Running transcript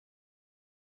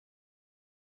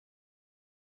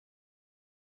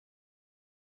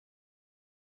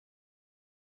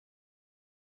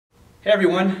Hey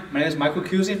everyone, my name is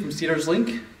Kuzni from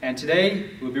CedarsLink, and today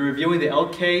we'll be reviewing the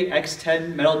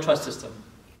LK-X10 metal truss system.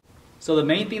 So the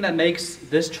main thing that makes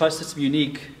this truss system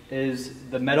unique is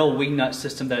the metal wing nut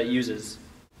system that it uses.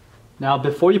 Now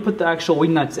before you put the actual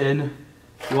wing nuts in,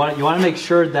 you want to make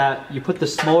sure that you put the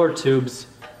smaller tubes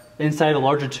inside the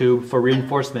larger tube for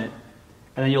reinforcement.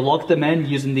 And then you'll lock them in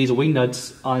using these wing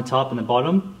nuts on the top and the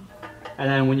bottom. And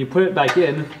then when you put it back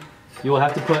in, you will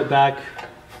have to put it back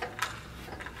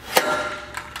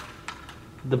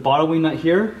the bottom wing nut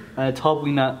here and the top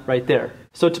wing nut right there.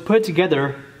 So to put it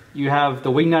together, you have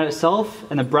the wing nut itself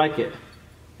and a bracket.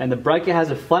 And the bracket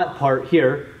has a flat part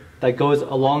here that goes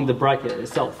along the bracket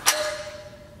itself.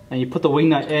 And you put the wing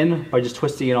nut in by just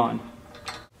twisting it on.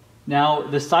 Now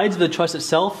the sides of the truss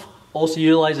itself also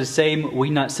utilize the same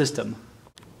wing nut system.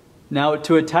 Now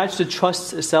to attach the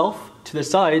truss itself to the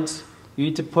sides, you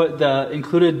need to put the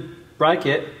included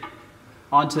bracket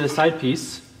onto the side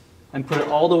piece and put it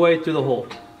all the way through the hole.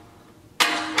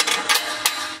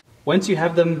 Once you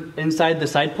have them inside the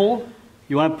side pole,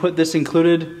 you want to put this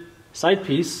included side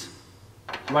piece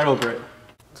right over it.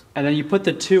 And then you put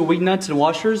the two wing nuts and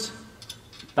washers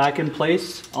back in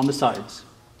place on the sides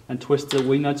and twist the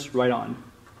wing nuts right on.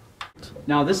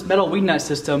 Now this metal wing nut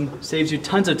system saves you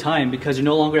tons of time because you're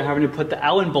no longer having to put the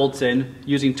Allen bolts in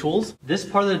using tools. This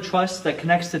part of the truss that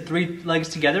connects the three legs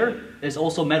together is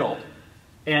also metal.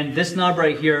 And this knob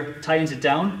right here tightens it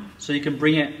down so you can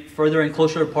bring it further and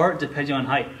closer apart depending on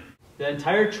height. The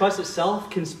entire truss itself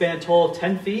can span a total of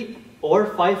 10 feet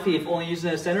or 5 feet if only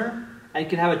using the center, and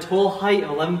can have a total height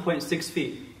of 11.6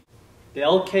 feet. The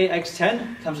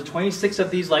LK-X10 comes with 26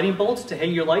 of these lighting bolts to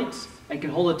hang your lights and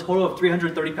can hold a total of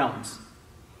 330 pounds.